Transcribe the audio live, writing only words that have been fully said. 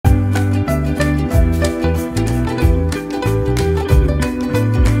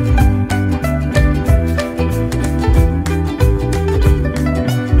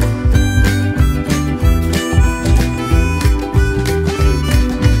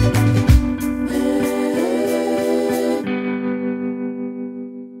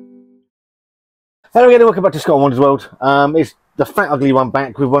Hello again and welcome back to Scott and Wanda's World. It's the fat ugly one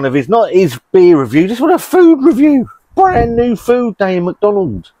back with one of his, not his beer review, just one of a food review. Brand new food day in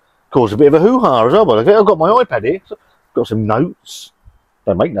McDonald's. Caused a bit of a hoo-ha as well, but I've got my iPad here, so I've got some notes.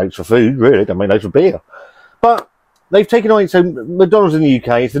 Don't make notes for food, really, don't make notes for beer. But they've taken on, so McDonald's in the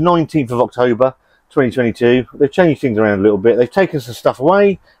UK, it's the 19th of October 2022. They've changed things around a little bit. They've taken some stuff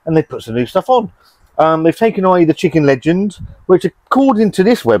away and they've put some new stuff on. They've taken away the chicken legend, which according to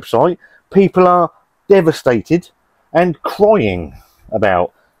this website, people are devastated and crying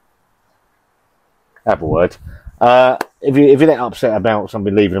about. Have a word. If you're that upset about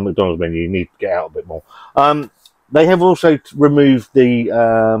somebody leaving a McDonald's menu, you need to get out a bit more. They have also removed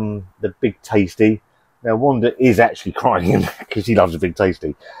the Big Tasty. Now Wanda is actually crying because she loves a Big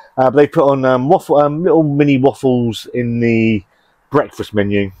Tasty. But they put on little mini waffles in the breakfast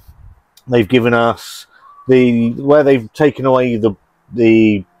menu. They've given us where they've taken away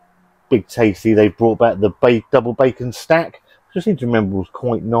the Big Tasty, they brought back the double bacon stack, which I seem to remember was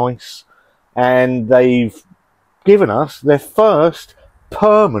quite nice. And they've given us their first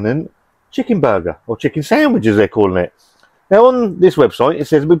permanent chicken burger, or chicken sandwich as they're calling it. Now on this website it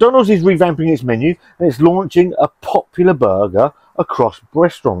says McDonald's is revamping its menu and it's launching a popular burger across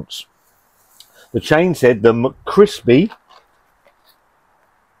restaurants. The chain said the McCrispy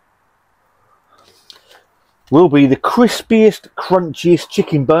will be the crispiest, crunchiest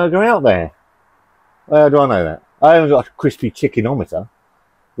chicken burger out there. How do I know that? I haven't got a crispy chickenometer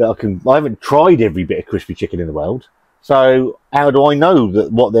that I haven't tried every bit of crispy chicken in the world. So how do I know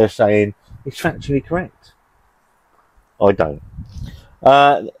that what they're saying is factually correct? I don't.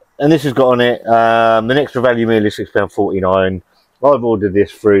 And this has got on it, an extra value meal is £6.49. I've ordered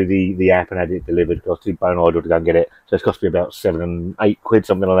this through the app and had it delivered because I was too bone idle to go and get it. So it's cost me about £7 and £8,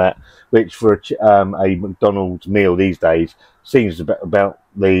 something like that, which for a McDonald's meal these days seems about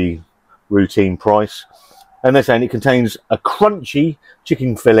the routine price. And they're saying it contains a crunchy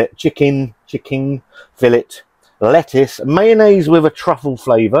chicken fillet, lettuce, mayonnaise with a truffle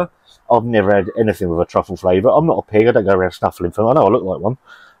flavour. I've never had anything with a truffle flavour. I'm not a pig, I don't go around snuffling for them. I know I look like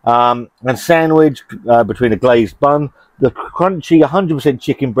one. And sandwich between a glazed bun. The crunchy 100%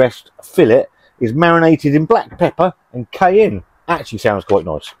 chicken breast fillet is marinated in black pepper and cayenne. Actually sounds quite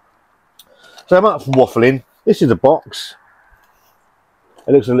nice. So I'm up for waffling. This is a box.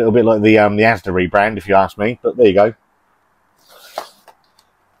 It looks a little bit like the Asda rebrand, if you ask me, but there you go.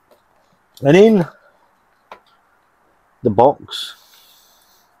 And in the box,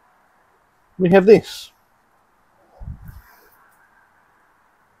 we have this.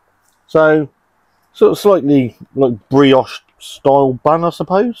 So, sort of slightly like brioche style bun, I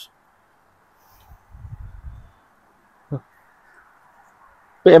suppose.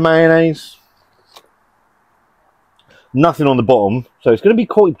 Bit of mayonnaise. Nothing on the bottom, so it's going to be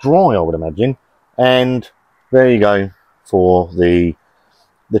quite dry, I would imagine. And there you go for the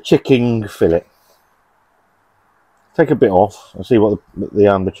chicken fillet. Take a bit off and see what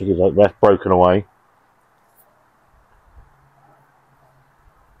the chicken's like. That's broken away.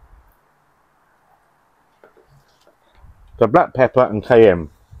 So black pepper and cayenne.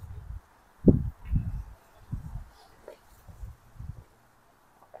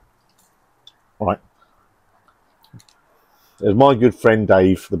 Right. There's my good friend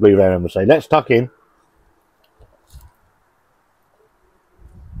Dave, the Blue Ram, would say, let's tuck in.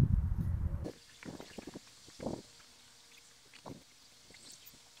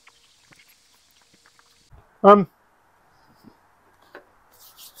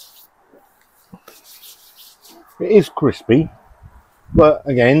 It is crispy, but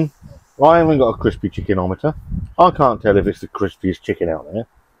again, I haven't got a crispy chickenometer. I can't tell if it's the crispiest chicken out there.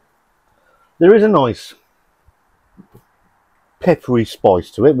 There is a nice peppery spice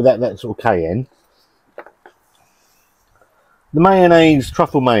to it with that sort of cayenne. The mayonnaise,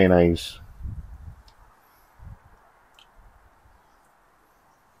 truffle mayonnaise.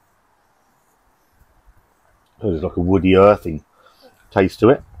 Oh, there's like a woody, earthy taste to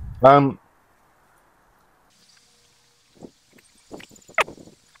it.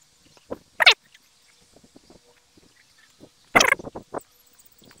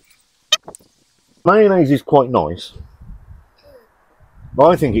 Mayonnaise is quite nice. But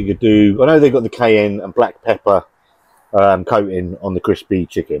I think it could do. I know they've got the cayenne and black pepper coating on the crispy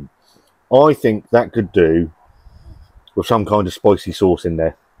chicken. I think that could do with some kind of spicy sauce in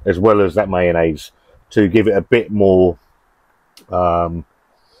there, as well as that mayonnaise, to give it a bit more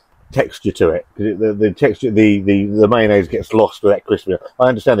texture to it. The texture, the mayonnaise gets lost with that crispy. I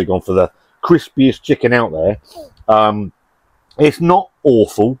understand they've gone for the crispiest chicken out there. It's not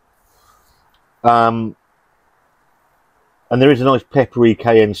awful. And there is a nice peppery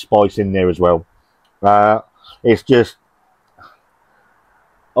cayenne spice in there as well. It's just,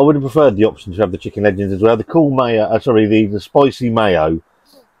 I would have preferred the option to have the chicken legends as well. The cool mayo, the spicy mayo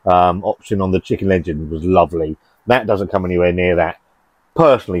option on the chicken legend was lovely. That doesn't come anywhere near that,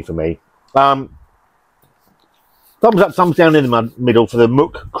 personally, for me. Thumbs up, thumbs down in the middle for the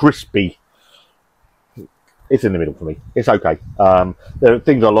McCrispy. It's in the middle for me. It's okay. There are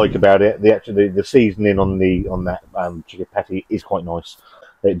things I like about it. The seasoning on that chicken patty is quite nice.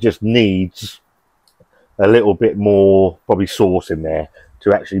 It just needs a little bit more, probably, sauce in there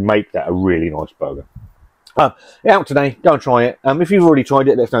to actually make that a really nice burger. Out today, go and try it. If you've already tried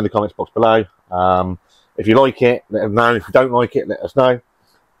it, let us know in the comments box below. If you like it, let us know. If you don't like it, let us know.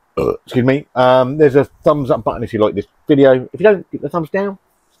 Excuse me. There's a thumbs up button if you like this video. If you don't, get the thumbs down.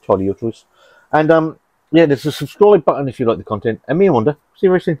 It's entirely your choice. And yeah, there's a subscribe button if you like the content. And me and Wanda, see you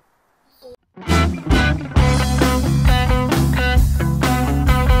very soon.